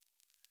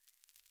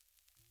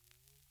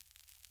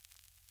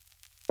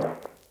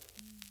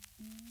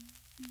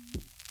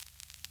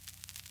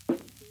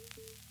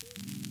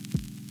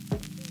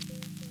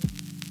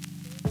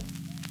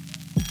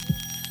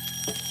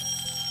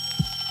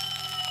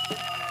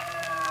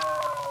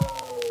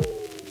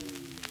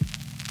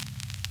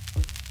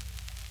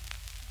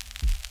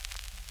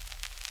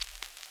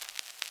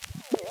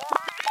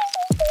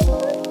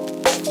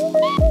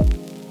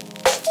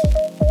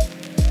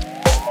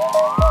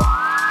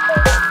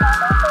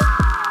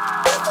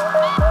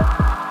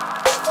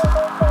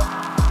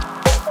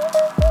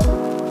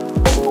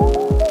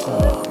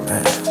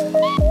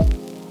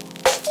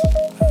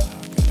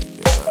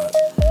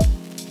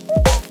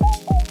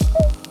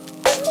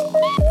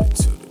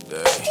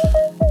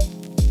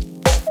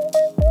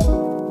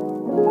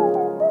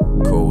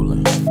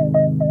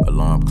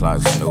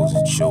Clock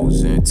snoozing,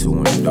 choosing to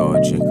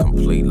indulge in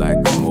complete lack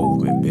of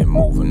movement. Been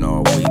moving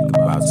all week,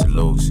 about to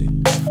lose it.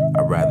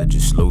 I'd rather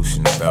just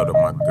loosen the belt of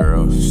my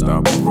girl,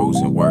 start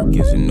perusing. Work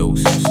is a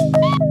nuisance.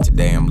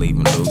 Today I'm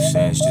leaving loose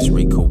ends, just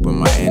recouping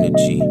my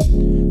energy.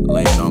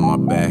 Laying on my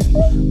back,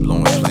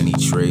 blowing plenty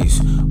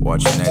trees.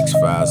 Watching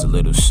X-Files, a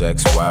little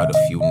sex, wild,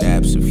 a few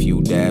naps, a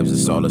few dabs.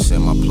 That's all that's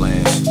in my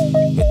plans.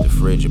 Hit the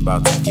fridge,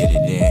 about to get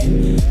it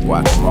in.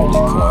 Guacamole,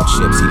 corn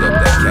chips, heat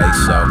up that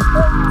queso.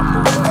 I'm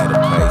moving at a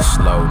pace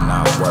slow,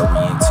 not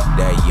worrying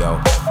today, yo.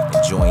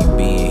 Enjoying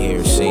being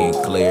here, seeing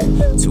clear.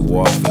 Too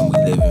often we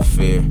live in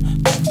fear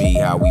to be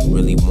how we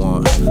really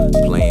want.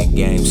 Playing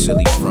games,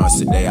 silly fronts.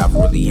 Today I've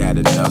really had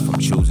enough. I'm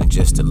choosing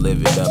just to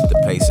live it up.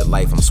 The pace of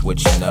life I'm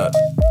switching up.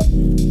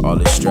 All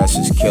this stress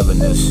is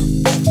killing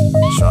us.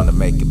 Trying to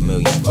make $1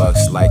 million,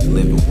 like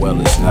living well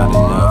is not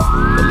enough.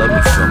 But let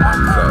me fill my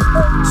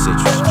cup.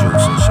 Citrus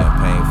juice and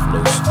champagne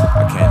flutes.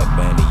 I can't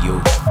abandon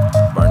you.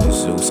 Burning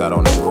Zeus out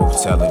on the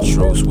roof, telling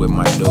truths with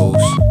my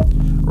dudes.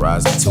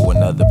 Rising to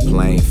another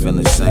plane,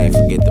 feeling sane.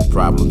 Forget the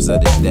problems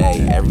of the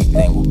day.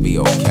 Everything will be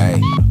okay.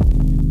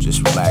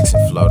 Just relax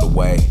and float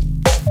away.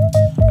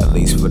 At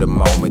least for the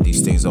moment,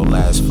 these things don't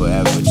last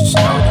forever. Just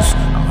notice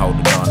I'm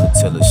holding on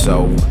until it's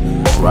over.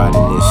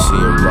 Riding this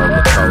here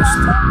roller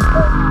coaster.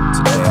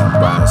 Today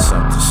I'm riding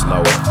something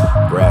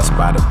slower. Grass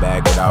by the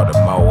bag without a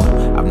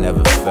mower. I've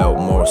never felt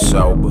more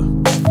sober.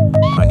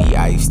 Honey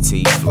iced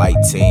tea, flight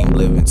team,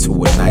 living to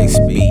a nice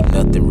beat.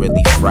 Nothing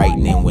really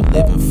frightening when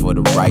living for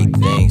the right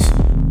things.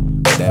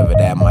 Whatever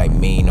that might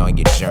mean on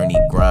your journey,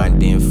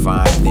 grinding,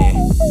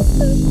 finding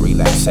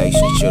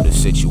relaxation, chill the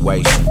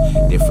situation,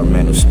 different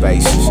mental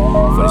spaces.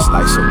 For this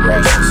life so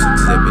gracious,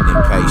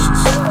 exhibiting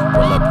patience.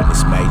 Roll up in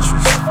this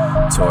matrix,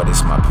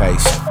 tortoise my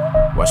pace.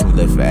 Watch me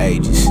live for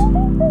ages,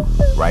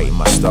 writing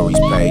my stories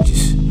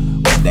pages.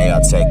 One day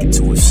I'll take it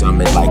to a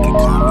summit like a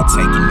comet,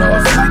 taking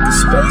off like a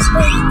space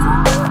vehicle.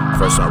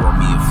 First I wrote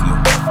me a few,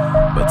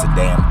 but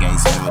today I'm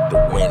gazing out the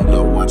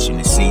window, watching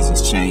the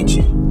seasons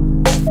changing.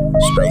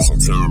 Space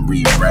and time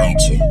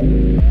rearranging,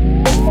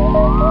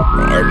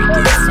 and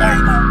everything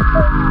fading.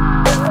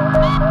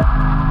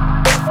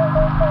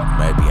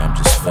 Maybe I'm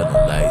just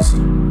feeling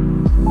lazy.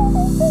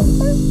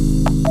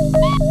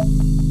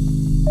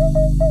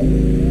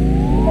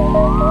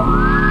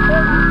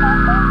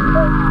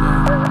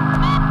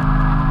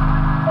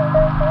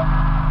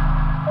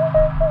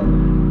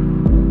 Yeah.